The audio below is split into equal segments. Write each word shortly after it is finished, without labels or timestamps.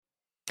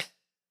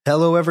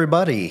Hello,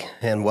 everybody,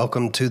 and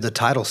welcome to The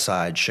Title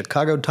Side,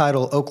 Chicago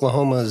Title,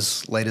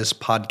 Oklahoma's latest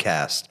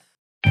podcast.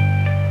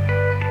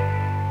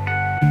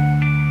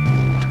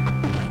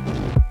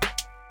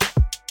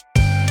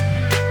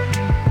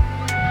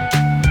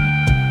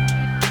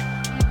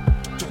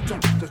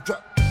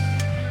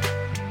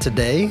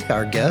 Today,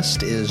 our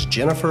guest is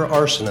Jennifer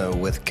Arsenault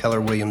with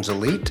Keller Williams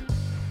Elite.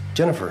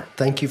 Jennifer,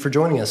 thank you for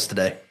joining us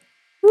today.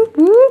 Whoop,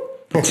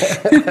 whoop.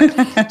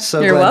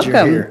 So You're glad welcome.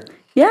 you're here.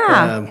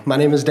 Yeah. My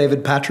name is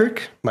David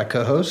Patrick. My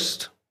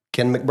co-host,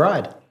 Ken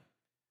McBride.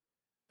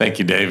 Thank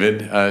you,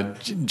 David.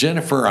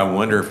 Jennifer, I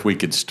wonder if we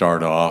could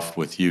start off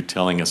with you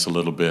telling us a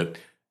little bit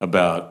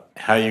about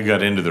how you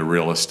got into the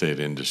real estate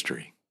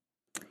industry.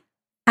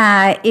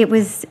 It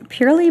was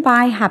purely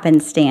by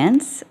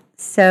happenstance.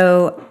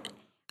 So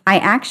I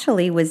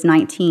actually was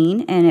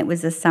 19, and it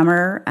was a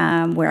summer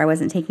where I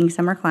wasn't taking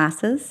summer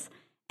classes.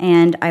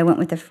 And I went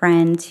with a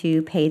friend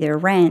to pay their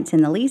rent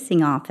in the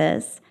leasing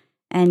office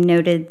and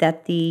noted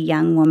that the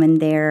young woman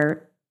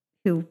there,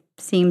 who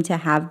seemed to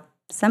have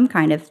some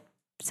kind of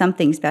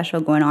something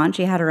special going on,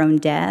 she had her own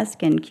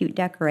desk and cute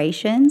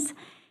decorations.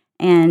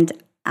 And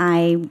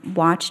I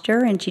watched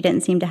her, and she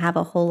didn't seem to have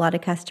a whole lot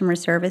of customer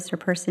service or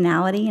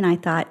personality. And I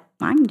thought,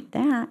 I can do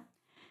that.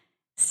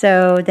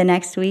 So the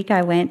next week,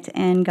 I went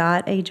and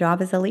got a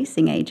job as a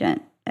leasing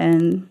agent.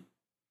 And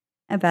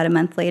about a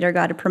month later,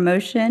 got a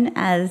promotion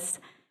as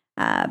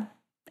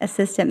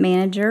assistant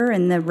manager,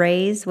 and the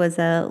raise was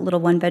a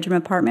little one-bedroom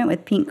apartment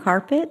with pink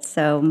carpet.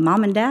 So,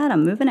 Mom and Dad,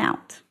 I'm moving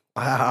out.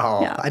 Wow,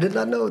 Yeah. I did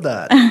not know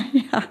that.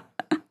 Yeah.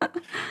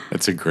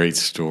 That's a great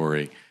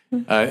story.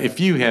 If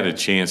you had a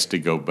chance to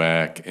go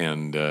back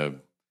and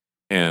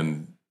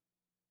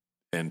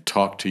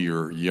talk to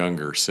your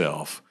younger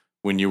self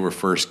when you were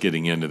first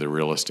getting into the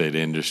real estate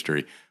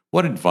industry,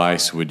 what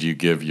advice would you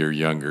give your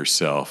younger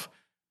self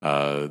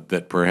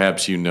that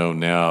perhaps you know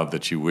now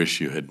that you wish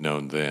you had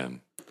known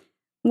then?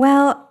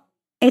 Well,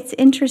 it's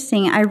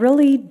interesting. I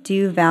really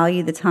do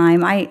value the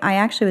time. I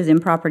actually was in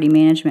property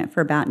management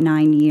for about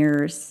 9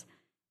 years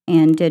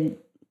and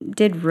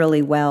did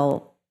really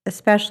well,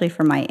 especially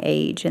for my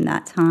age in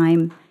that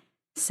time.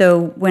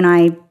 So when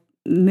I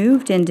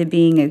moved into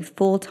being a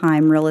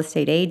full-time real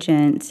estate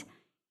agent,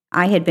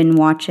 I had been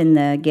watching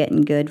the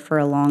Getting Good for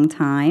a long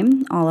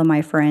time. All of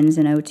my friends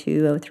in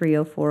 02,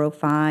 03, 04,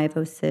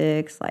 05,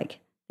 06, like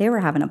they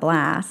were having a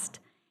blast.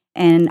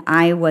 And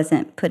I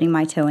wasn't putting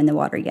my toe in the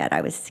water yet.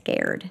 I was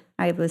scared.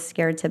 I was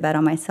scared to bet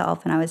on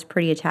myself, and I was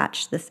pretty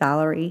attached to the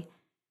salary.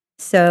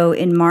 So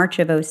in March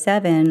of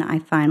 07, I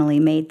finally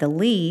made the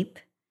leap,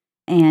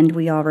 and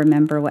we all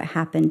remember what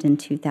happened in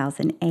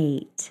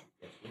 2008.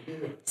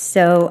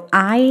 So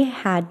I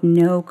had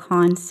no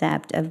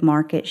concept of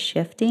market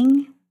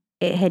shifting.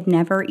 It had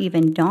never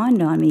even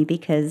dawned on me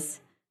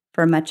because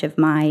for much of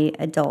my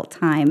adult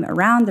time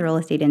around the real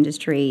estate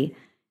industry,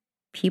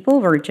 people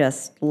were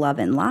just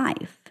loving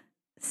life.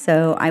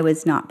 So I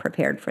was not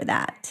prepared for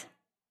that.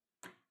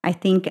 I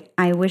think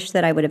I wish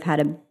that I would have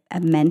had a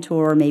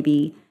mentor,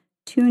 maybe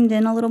tuned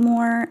in a little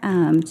more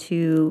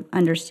to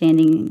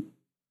understanding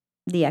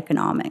the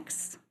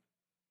economics.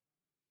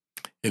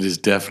 It is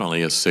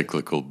definitely a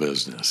cyclical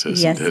business,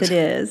 isn't Yes, it? it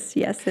is.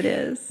 Yes, it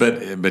is.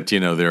 But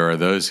you know, there are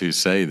those who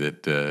say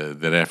that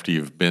that after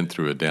you've been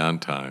through a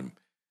downtime,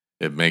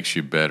 it makes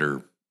you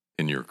better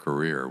in your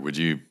career. Would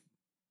you?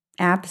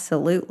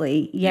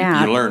 Absolutely.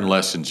 Yeah. You learn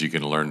lessons you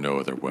can learn no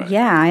other way.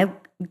 Yeah.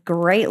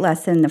 Great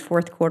lesson. The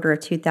fourth quarter of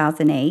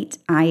 2008,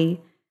 I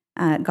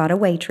got a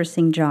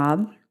waitressing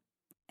job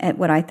at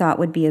what I thought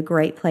would be a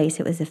great place.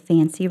 It was a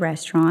fancy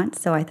restaurant.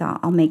 So I thought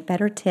I'll make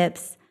better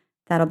tips.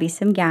 That'll be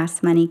some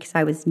gas money because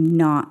I was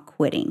not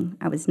quitting.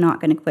 I was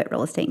not going to quit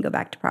real estate and go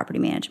back to property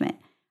management.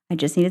 I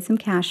just needed some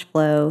cash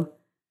flow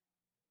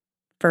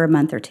for a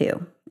month or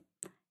two.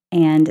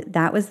 And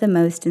that was the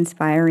most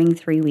inspiring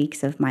 3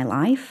 weeks of my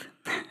life.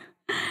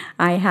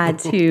 I had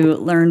to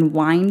learn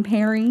wine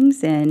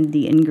pairings and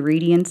the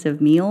ingredients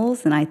of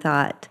meals. And I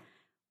thought,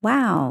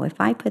 wow, if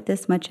I put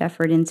this much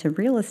effort into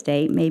real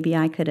estate, maybe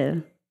I could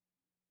have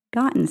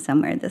gotten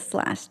somewhere this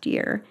last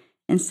year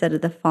instead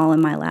of the fall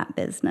in my lap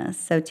business.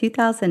 So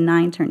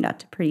 2009 turned out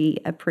to be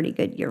a pretty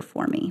good year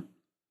for me.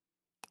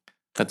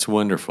 That's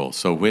wonderful.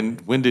 So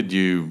when did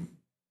you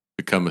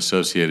become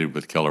associated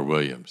with Keller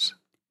Williams?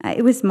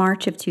 It was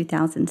March of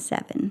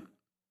 2007.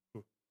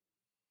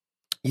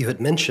 You had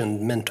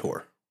mentioned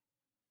mentor.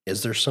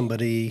 Is there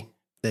somebody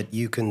that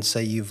you can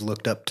say you've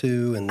looked up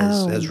to and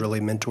has really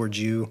mentored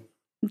you?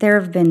 There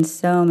have been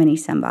so many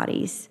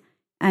somebodies.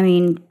 I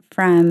mean,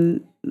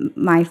 from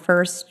my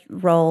first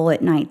role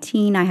at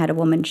 19, I had a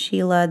woman,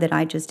 Sheila, that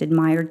I just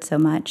admired so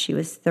much. She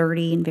was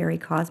 30 and very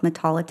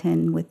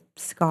cosmopolitan with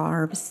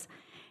scarves,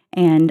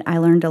 and I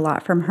learned a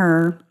lot from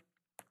her.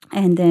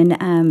 And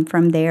then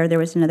from there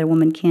was another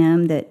woman,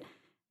 Kim, that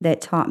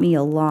taught me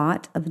a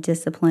lot of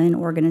discipline,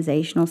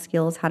 organizational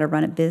skills, how to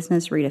run a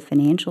business, read a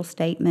financial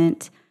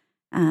statement.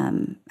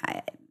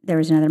 There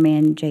was another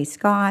man, Jay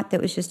Scott,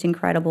 that was just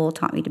incredible,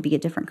 taught me to be a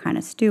different kind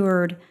of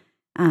steward.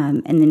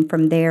 And then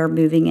from there,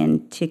 moving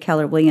into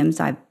Keller Williams,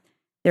 I've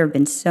there have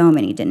been so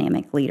many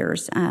dynamic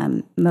leaders.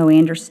 Mo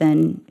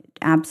Anderson,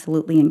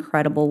 absolutely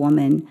incredible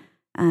woman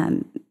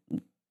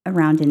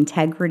around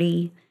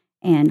integrity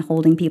and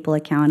holding people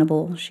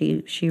accountable.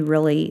 She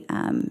really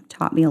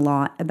taught me a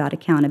lot about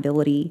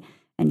accountability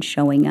and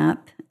showing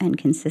up and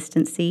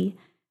consistency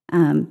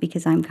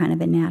because I'm kind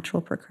of a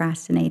natural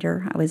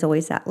procrastinator. I was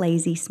always that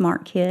lazy,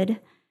 smart kid.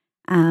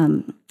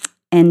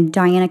 And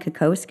Diana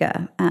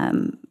Kokoska,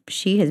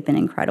 she has been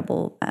an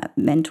incredible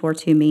mentor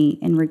to me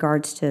in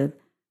regards to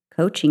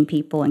coaching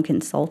people and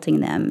consulting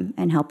them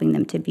and helping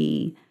them to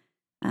be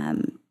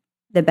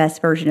the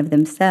best version of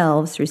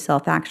themselves through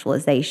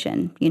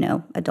self-actualization.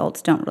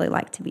 Adults don't really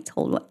like to be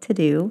told what to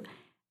do.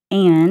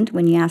 And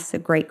when you ask a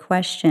great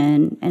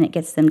question and it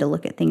gets them to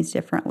look at things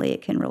differently,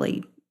 it can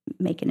really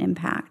make an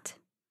impact.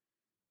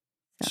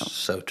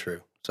 So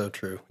true. So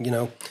true.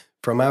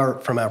 From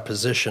our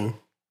position,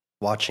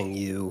 watching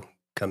you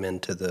come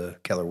into the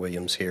Keller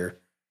Williams here,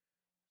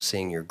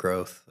 seeing your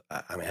growth,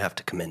 I have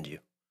to commend you.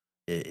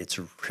 It's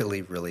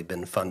really, really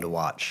been fun to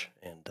watch,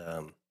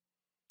 and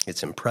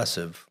it's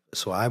impressive.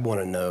 So I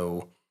want to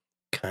know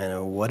kind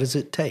of what does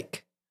it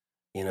take,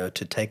 to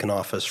take an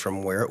office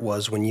from where it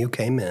was when you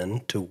came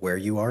in to where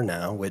you are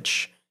now,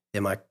 which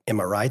am I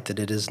right that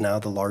it is now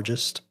the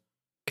largest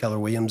Keller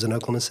Williams in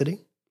Oklahoma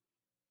City?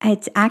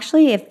 It's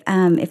actually,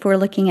 if we're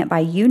looking at by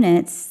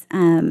units,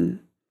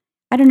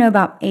 I don't know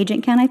about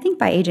agent count. I think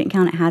by agent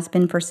count it has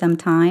been for some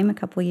time, a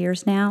couple of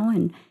years now.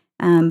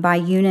 And by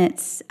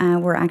units,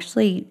 we're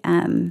actually,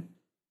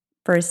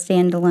 for a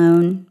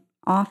standalone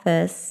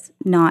office,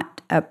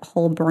 not a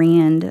whole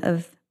brand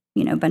of,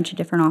 a bunch of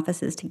different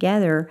offices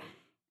together.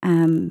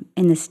 In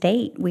the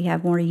state, we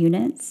have more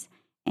units.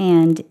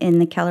 And in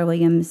the Keller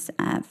Williams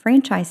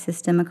franchise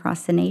system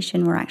across the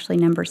nation, we're actually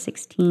number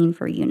 16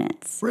 for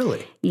units.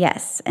 Really?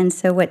 Yes. And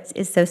so what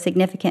is so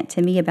significant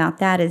to me about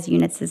that is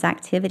units is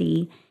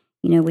activity.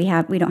 We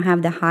don't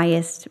have the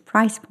highest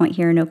price point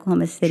here in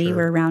Oklahoma City. Sure.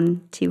 We're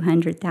around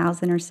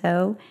 200,000 or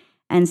so.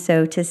 And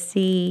so to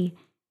see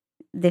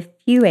the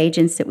few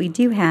agents that we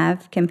do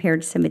have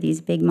compared to some of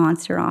these big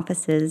monster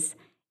offices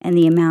and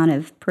the amount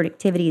of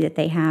productivity that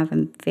they have,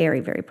 I'm very,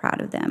 very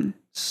proud of them.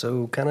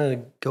 So kind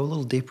of go a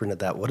little deeper into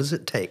that. What does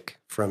it take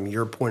from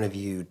your point of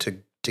view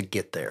to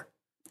get there?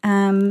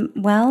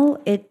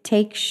 Well, it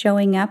takes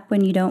showing up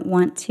when you don't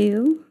want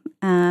to.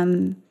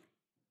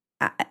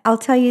 I'll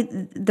tell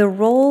you, the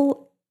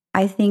role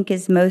I think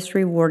is most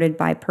rewarded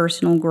by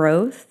personal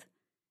growth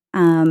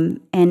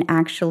and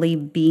actually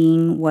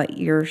being what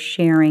you're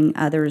sharing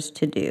others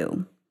to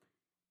do.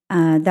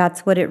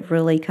 That's what it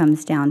really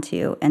comes down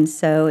to. And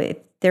so if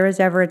there was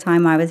ever a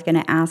time I was going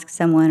to ask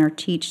someone or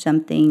teach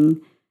something,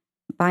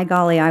 by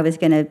golly, I was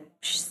going to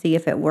see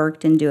if it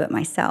worked and do it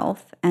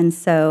myself. And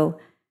so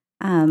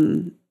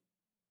being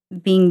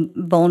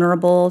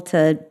vulnerable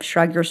to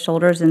shrug your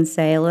shoulders and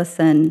say,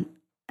 listen,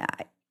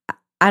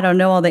 I don't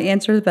know all the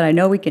answers, but I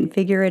know we can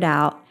figure it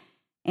out.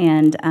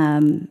 And,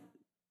 I've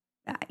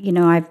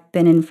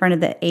been in front of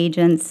the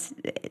agents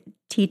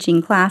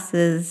teaching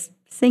classes,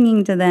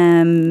 singing to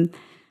them,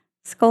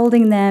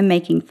 scolding them,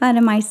 making fun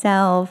of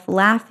myself,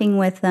 laughing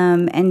with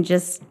them, and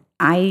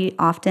I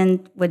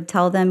often would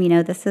tell them,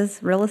 this is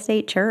real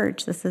estate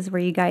church. This is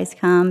where you guys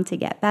come to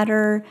get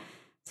better,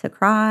 to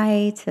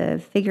cry, to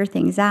figure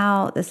things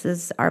out. This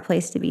is our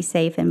place to be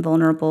safe and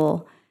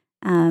vulnerable.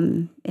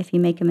 If you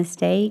make a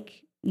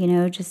mistake,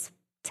 just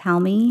tell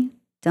me.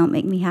 Don't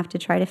make me have to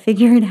try to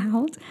figure it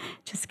out.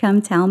 Just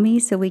come tell me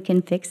so we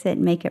can fix it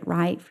and make it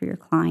right for your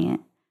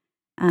client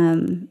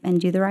and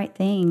do the right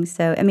thing.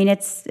 So,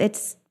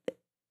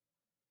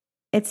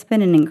 it's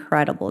been an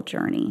incredible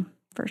journey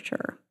for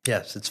sure.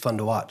 Yes, it's fun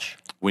to watch.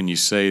 When you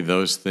say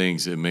those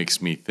things, it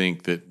makes me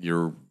think that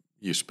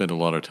you spend a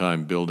lot of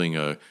time building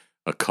a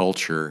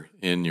culture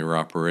in your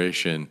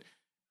operation.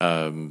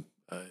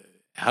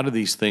 How do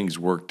these things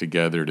work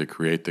together to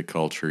create the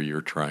culture you're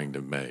trying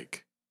to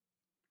make?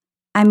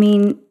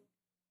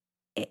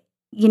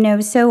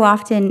 So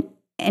often,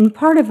 and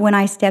part of when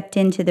I stepped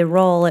into the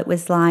role, it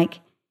was like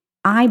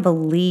I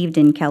believed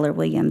in Keller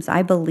Williams.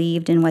 I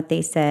believed in what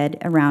they said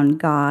around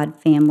God,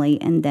 family,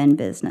 and then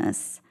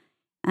business.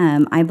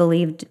 I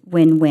believed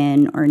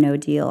win-win or no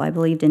deal. I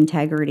believed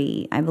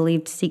integrity. I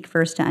believed seek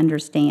first to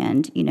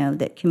understand,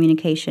 that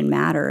communication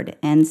mattered.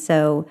 And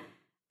so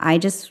I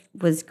just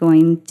was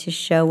going to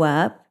show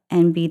up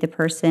and be the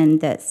person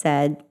that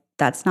said,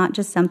 that's not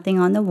just something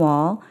on the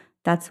wall,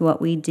 that's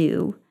what we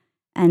do.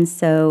 And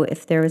so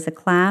if there was a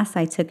class,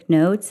 I took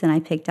notes and I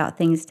picked out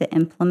things to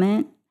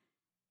implement.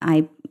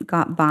 I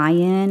got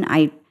buy-in.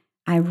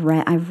 I've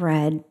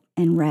read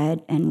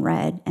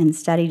and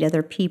studied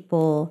other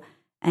people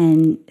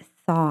and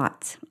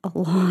thought a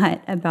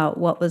lot about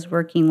what was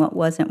working, what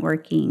wasn't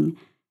working,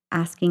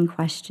 asking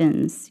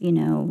questions,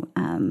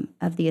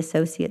 of the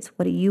associates.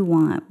 What do you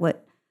want?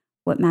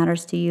 What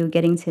matters to you?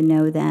 Getting to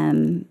know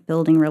them,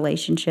 building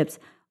relationships,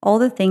 all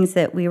the things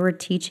that we were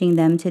teaching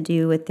them to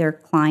do with their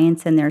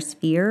clients and their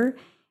sphere.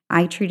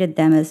 I treated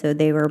them as though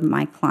they were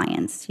my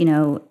clients,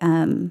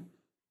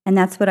 And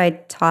that's what I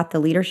taught the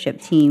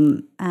leadership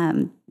team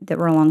that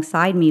were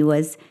alongside me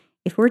was,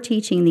 if we're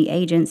teaching the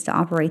agents to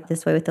operate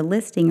this way with a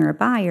listing or a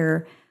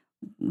buyer,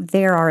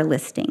 they're our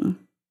listing.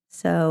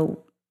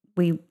 So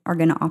we are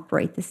going to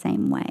operate the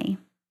same way.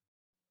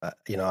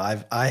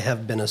 I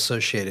have been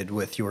associated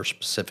with your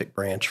specific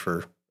branch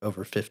for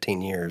over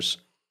 15 years.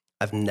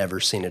 I've never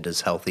seen it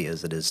as healthy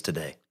as it is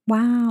today.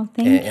 Wow,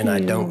 thank you. And I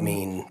don't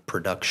mean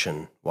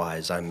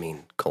production-wise, I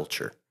mean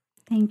culture.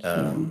 Thank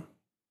you.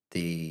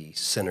 The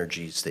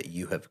synergies that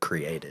you have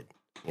created,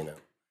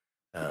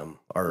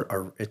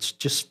 are it's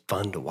just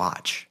fun to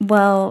watch.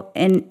 Well,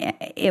 and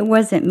it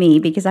wasn't me,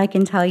 because I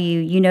can tell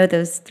you,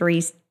 those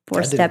 3-4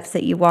 steps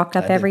that you walk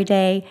up every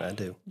day. I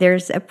do.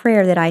 There's a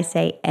prayer that I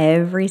say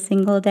every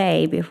single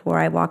day before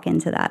I walk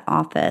into that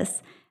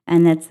office.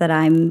 And that's that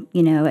I'm,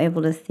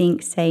 able to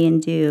think, say,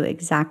 and do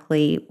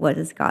exactly what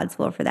is God's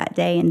will for that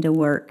day and to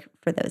work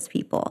for those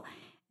people.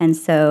 And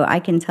so I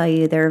can tell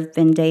you there have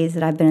been days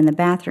that I've been in the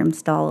bathroom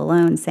stall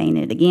alone saying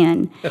it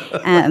again.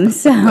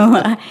 I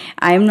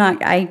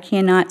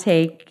cannot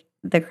take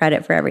the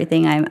credit for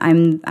everything.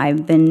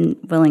 I've been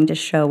willing to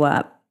show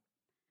up.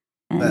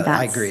 And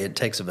I agree. It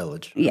takes a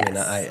village. Yes.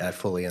 I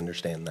fully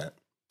understand that.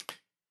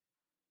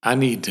 I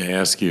need to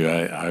ask you.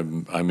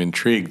 I'm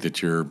intrigued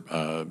that you're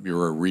a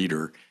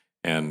reader,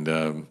 and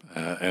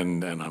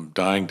I'm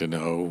dying to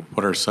know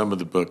what are some of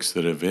the books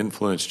that have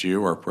influenced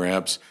you, or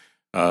perhaps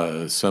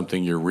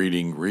something you're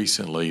reading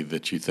recently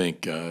that you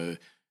think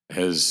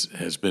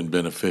has been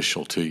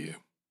beneficial to you.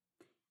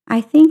 I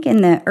think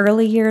in the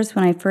early years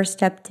when I first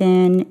stepped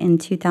in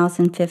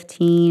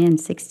 2015 and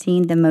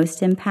 16, the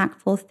most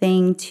impactful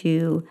thing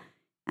to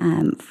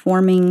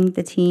forming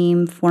the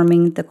team,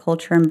 forming the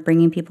culture, and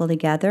bringing people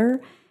together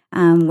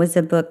was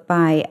a book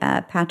by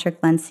Patrick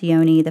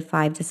Lencioni, The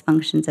 5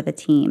 Dysfunctions of a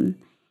Team.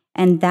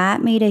 And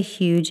that made a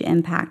huge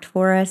impact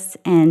for us.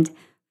 And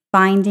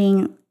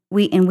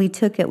we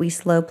took it, we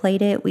slow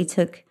played it. We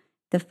took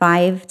the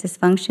 5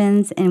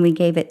 dysfunctions and we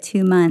gave it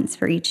 2 months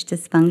for each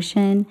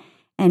dysfunction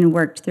and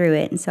worked through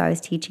it. And so I was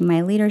teaching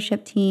my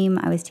leadership team.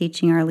 I was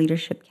teaching our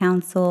leadership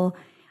council.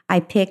 I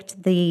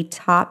picked the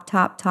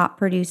top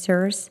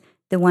producers,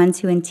 the ones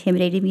who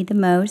intimidated me the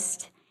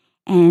most,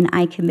 and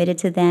I committed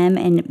to them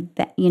and,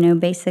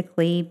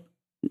 basically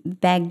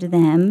begged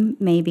them,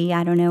 maybe,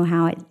 I don't know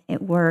how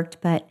it worked,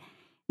 but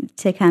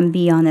to come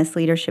be on this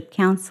leadership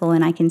council.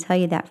 And I can tell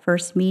you that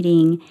first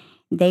meeting,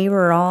 they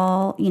were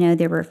all,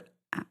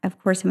 of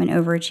course, I'm an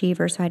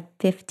overachiever, so I had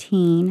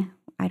 15.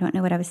 I don't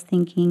know what I was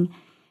thinking.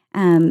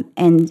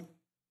 And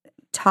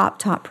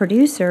top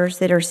producers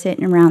that are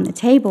sitting around the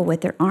table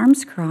with their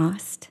arms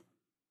crossed.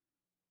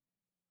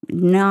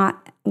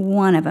 Not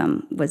one of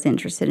them was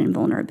interested in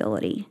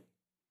vulnerability.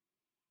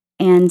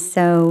 And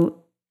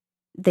so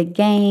the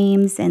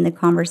games and the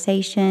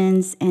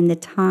conversations and the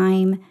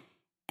time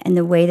and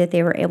the way that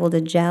they were able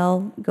to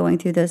gel going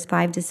through those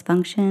 5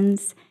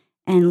 dysfunctions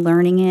and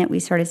learning it, we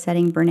started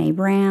studying Brené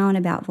Brown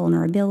about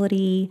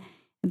vulnerability,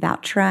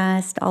 about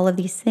trust, all of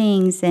these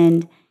things.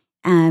 And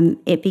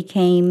it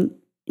became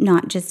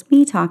not just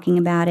me talking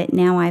about it.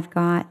 Now I've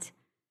got,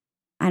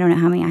 I don't know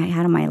how many I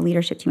had on my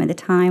leadership team at the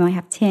time. I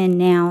have 10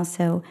 now.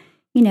 So,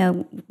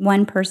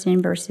 one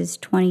person versus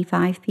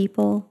 25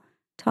 people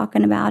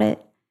talking about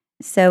it.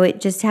 So it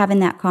just having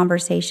that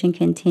conversation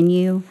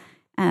continue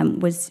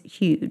was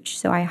huge.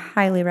 So I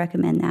highly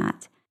recommend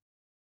that.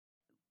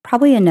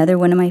 Probably another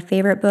one of my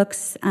favorite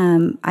books.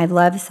 I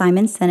love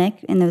Simon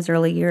Sinek in those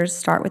early years.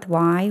 Start with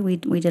Why. We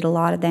did a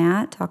lot of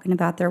that, talking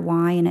about their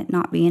why and it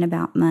not being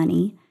about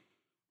money,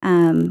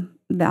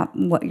 about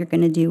what you're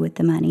going to do with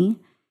the money,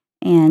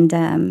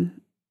 and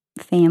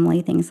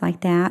family, things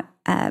like that.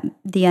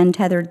 The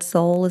Untethered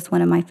Soul is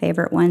one of my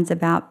favorite ones,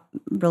 about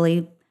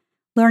really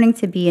learning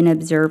to be an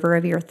observer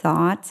of your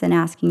thoughts and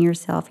asking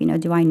yourself,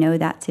 do I know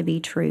that to be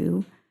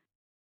true?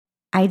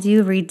 I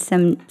do read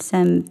some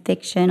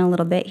fiction a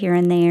little bit here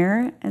and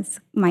there.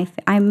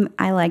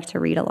 I like to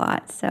read a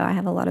lot, so I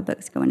have a lot of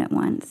books going at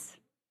once.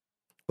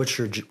 What's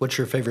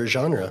your favorite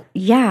genre?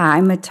 Yeah,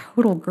 I'm a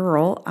total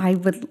girl.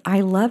 I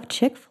love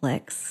chick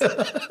flicks.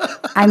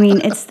 I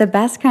mean, it's the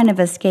best kind of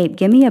escape.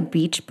 Give me a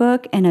beach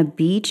book and a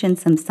beach and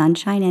some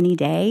sunshine any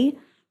day.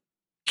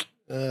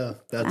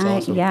 That's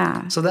awesome.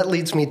 Yeah. So that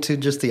leads me to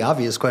just the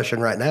obvious question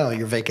right now.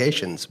 Your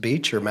vacations,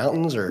 beach or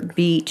mountains or?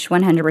 Beach,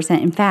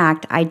 100%. In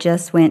fact, I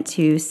just went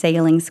to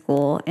sailing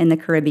school in the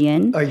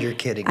Caribbean. Oh, you're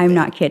kidding. I'm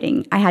not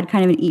kidding. I had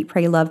kind of an eat,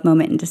 pray, love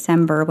moment in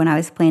December when I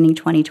was planning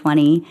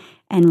 2020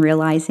 and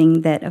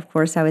realizing that, of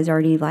course, I was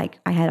already I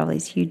had all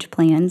these huge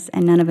plans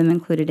and none of them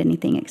included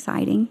anything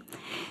exciting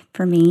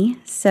for me.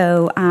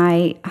 So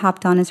I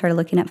hopped on and started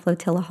looking at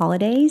Flotilla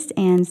Holidays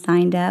and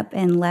signed up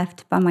and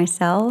left by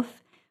myself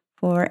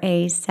for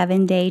a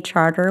 7-day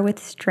charter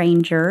with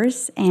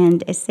strangers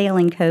and a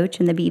sailing coach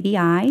in the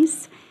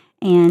BVIs.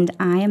 And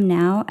I am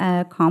now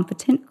a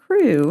competent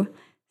crew.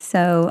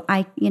 So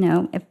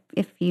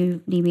if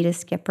you need me to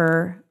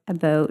skipper a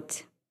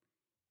boat.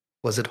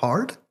 Was it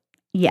hard?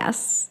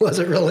 Yes. Was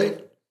it really?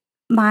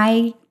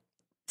 My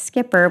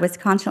skipper was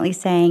constantly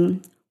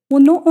saying,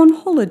 "Well, not on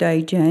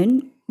holiday,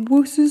 Jen.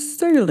 this is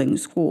sailing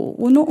school.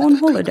 We're not on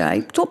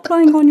holiday. Stop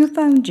playing on your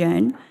phone,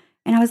 Jen.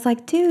 And I was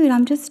like, dude,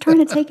 I'm just trying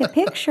to take a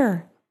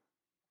picture.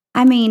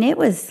 I mean, it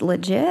was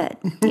legit.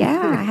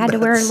 Yeah, I had to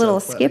wear little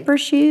skipper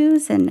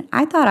shoes, and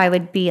I thought I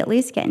would be at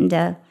least getting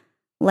to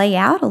lay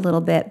out a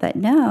little bit, but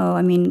no.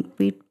 I mean,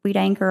 we'd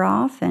anchor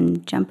off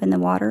and jump in the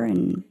water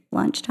and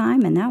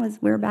lunchtime, and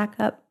we were back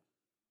up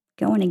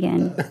going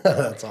again.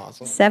 That's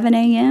awesome. 7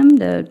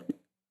 a.m.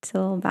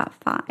 till about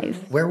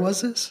 5. Where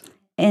was this?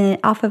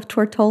 Off of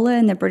Tortola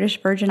in the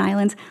British Virgin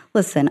Islands.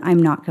 Listen,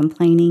 I'm not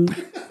complaining.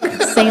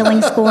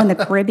 Sailing school in the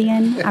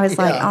Caribbean. I was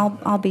like,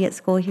 I'll be at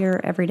school here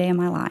every day of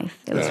my life.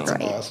 It was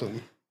great.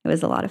 Awesome. It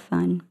was a lot of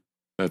fun.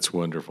 That's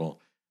wonderful.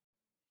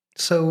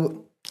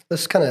 So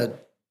let's kind of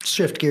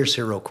shift gears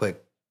here real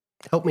quick.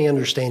 Help me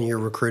understand your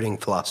recruiting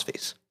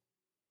philosophies.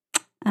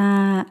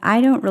 I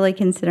don't really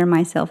consider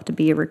myself to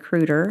be a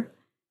recruiter.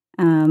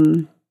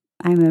 I'm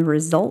a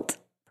result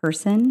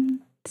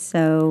person.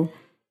 So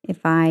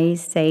if I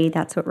say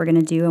that's what we're going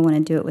to do, I want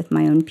to do it with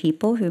my own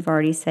people who've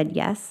already said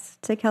yes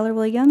to Keller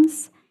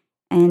Williams.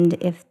 And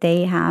if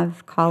they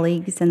have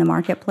colleagues in the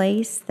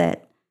marketplace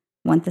that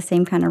want the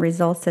same kind of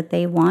results that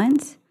they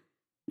want,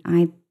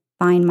 I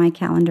find my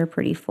calendar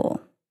pretty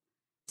full.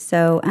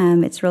 So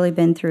it's really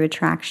been through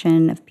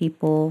attraction of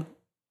people,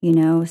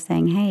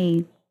 saying,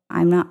 hey,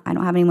 I don't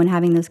have anyone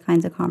having those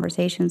kinds of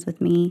conversations with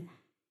me.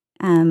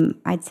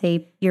 I'd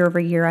say year over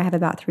year, I have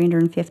about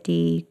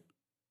 350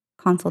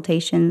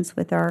 consultations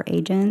with our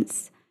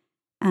agents.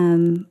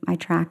 I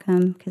track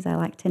them because I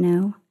like to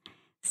know.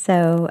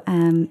 So,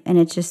 and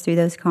it's just through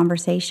those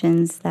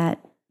conversations that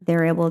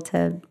they're able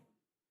to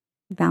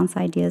bounce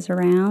ideas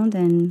around,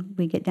 and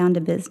we get down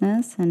to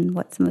business and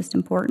what's most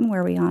important,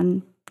 where are we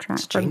on track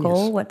for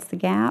goal, what's the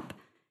gap,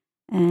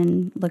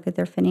 and look at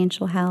their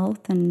financial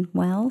health and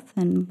wealth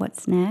and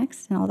what's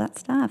next and all that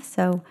stuff.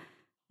 So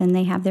then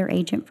they have their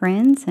agent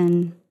friends,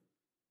 and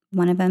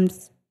one of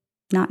them's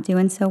not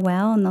doing so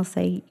well, and they'll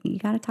say, you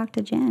got to talk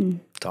to Jen.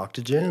 Talk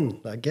to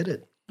Jen. I get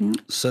it. Yeah.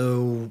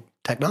 So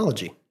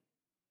technology.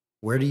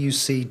 Where do you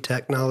see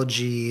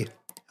technology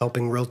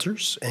helping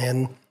realtors?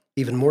 And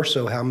even more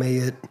so, how may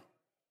it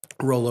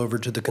roll over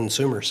to the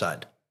consumer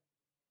side?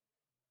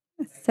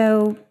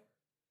 So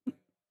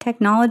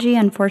technology,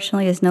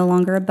 unfortunately, is no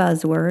longer a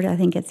buzzword. I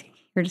think it's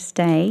here to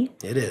stay.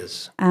 It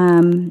is.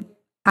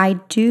 I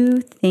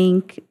do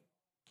think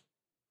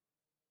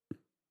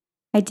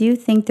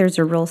there's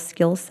a real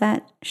skill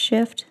set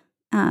shift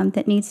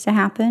that needs to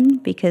happen,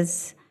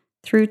 because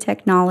through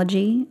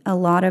technology, a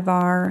lot of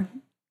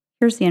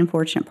here's the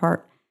unfortunate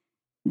part,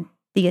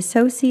 the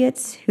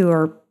associates who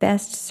are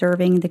best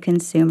serving the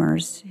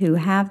consumers, who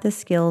have the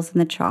skills and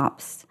the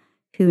chops,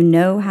 who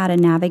know how to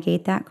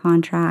navigate that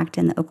contract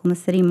in the Oklahoma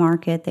City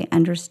market, they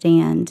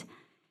understand,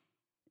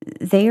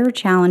 they are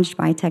challenged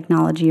by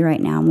technology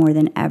right now more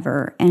than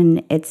ever.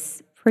 And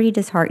it's pretty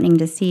disheartening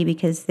to see,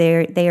 because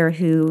they are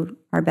who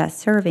are best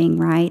serving,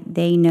 right?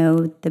 They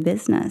know the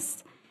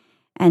business.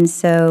 And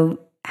so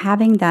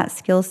having that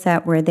skill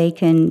set where they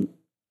can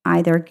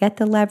either get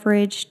the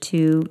leverage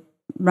to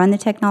run the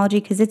technology,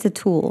 because it's a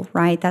tool,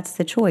 right? That's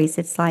the choice.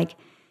 It's like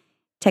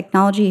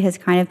technology has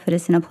kind of put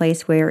us in a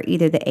place where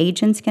either the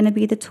agent's going to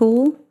be the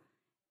tool,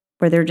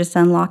 where they're just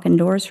unlocking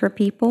doors for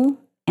people,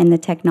 and the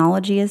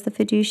technology is the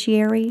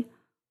fiduciary,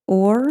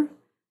 or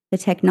the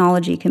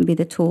technology can be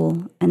the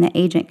tool and the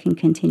agent can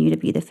continue to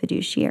be the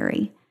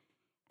fiduciary.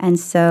 And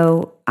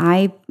so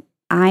I'm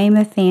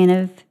a fan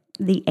of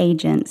the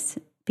agents,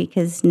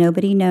 because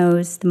nobody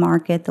knows the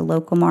market, the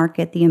local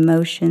market, the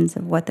emotions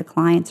of what the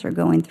clients are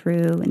going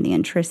through and the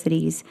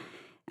intricacies.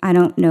 I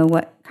don't know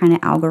what kind of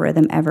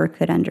algorithm ever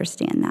could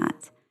understand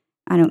that.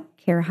 I don't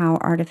care how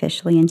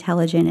artificially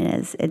intelligent it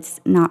is. It's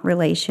not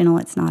relational.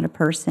 It's not a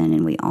person,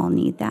 and we all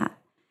need that.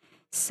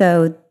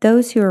 So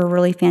those who are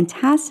really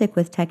fantastic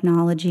with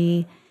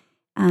technology,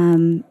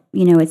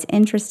 it's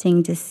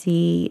interesting to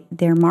see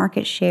their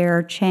market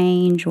share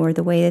change, or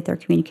the way that their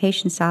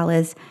communication style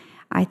is.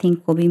 I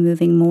think we'll be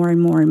moving more and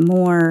more and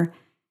more.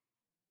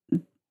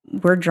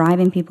 We're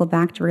driving people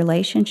back to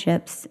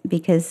relationships,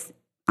 because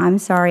I'm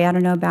sorry, I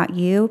don't know about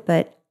you,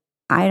 but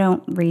I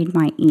don't read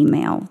my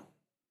email.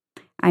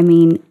 I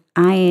mean,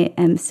 I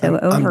am so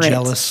over it. I'm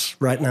jealous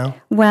right now.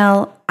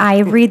 Well, I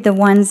read the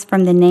ones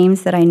from the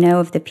names that I know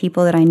of the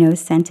people that I know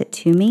sent it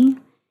to me.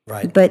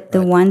 Right. But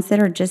the ones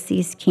that are just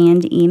these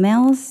canned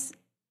emails,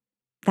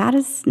 that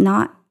is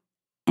not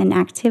an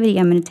activity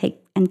I'm going to take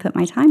and put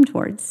my time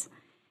towards.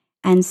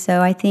 And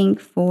so I think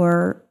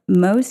for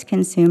most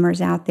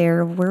consumers out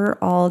there, we're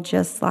all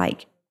just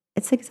like,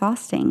 it's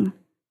exhausting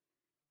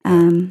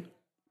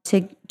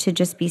to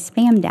just be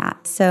spammed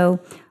at. So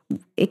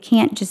it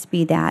can't just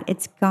be that.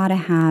 It's got to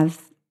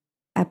have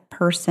a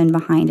person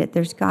behind it.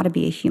 There's got to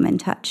be a human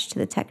touch to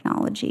the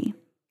technology.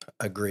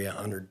 Agree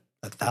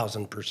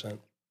 1,000%.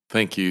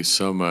 Thank you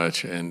so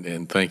much,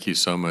 and thank you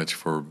so much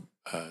for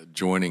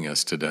joining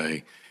us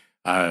today.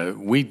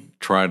 We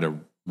try to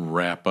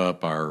wrap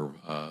up our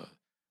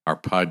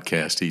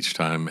podcast each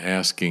time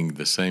asking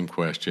the same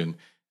question,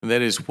 and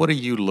that is, what do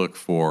you look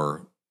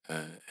for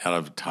out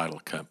of a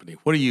title company?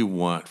 What do you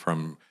want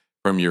from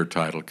your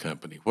title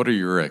company? What are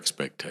your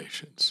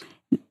expectations?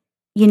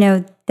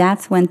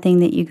 That's one thing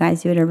that you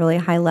guys do at a really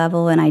high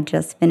level, and I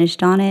just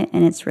finished on it,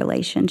 and it's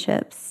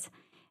relationships.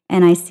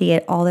 And I see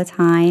it all the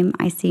time.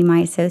 I see my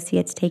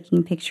associates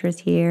taking pictures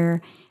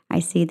here. I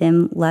see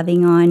them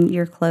loving on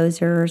your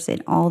closers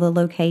at all the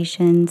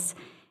locations.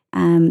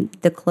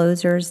 The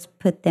closers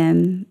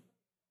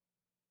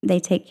they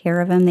take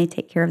care of them. They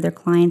take care of their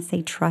clients.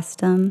 They trust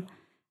them.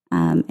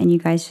 And you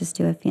guys just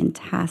do a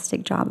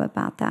fantastic job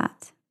about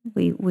that.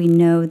 We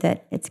know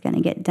that it's going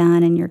to get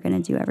done, and you're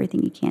going to do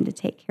everything you can to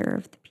take care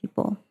of the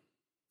people.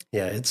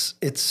 Yeah, it's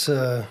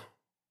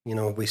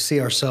we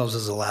see ourselves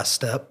as the last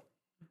step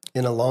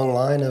in a long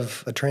line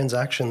of a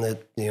transaction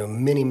that,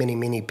 many, many,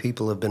 many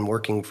people have been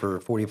working for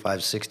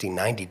 45, 60,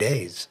 90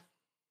 days.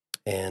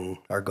 And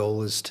our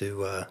goal is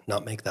to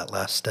not make that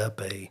last step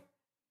a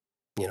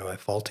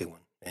faulty one.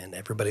 And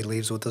everybody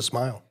leaves with a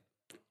smile.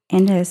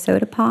 And a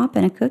soda pop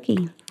and a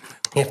cookie.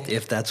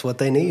 If that's what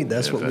they need,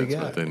 that's what we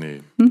got. What they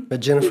need. But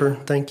Jennifer,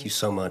 thank you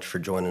so much for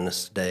joining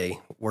us today.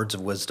 Words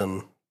of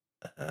wisdom,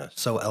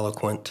 so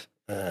eloquent.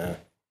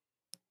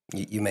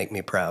 You make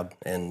me proud,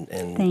 and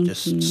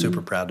just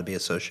super proud to be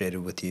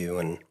associated with you.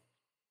 And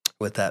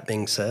with that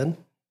being said,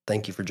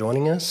 thank you for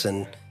joining us.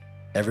 And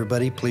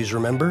everybody, please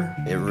remember,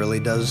 it really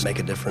does make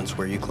a difference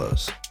where you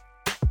close.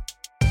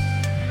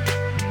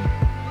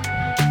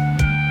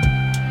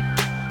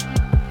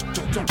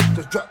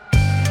 Drop.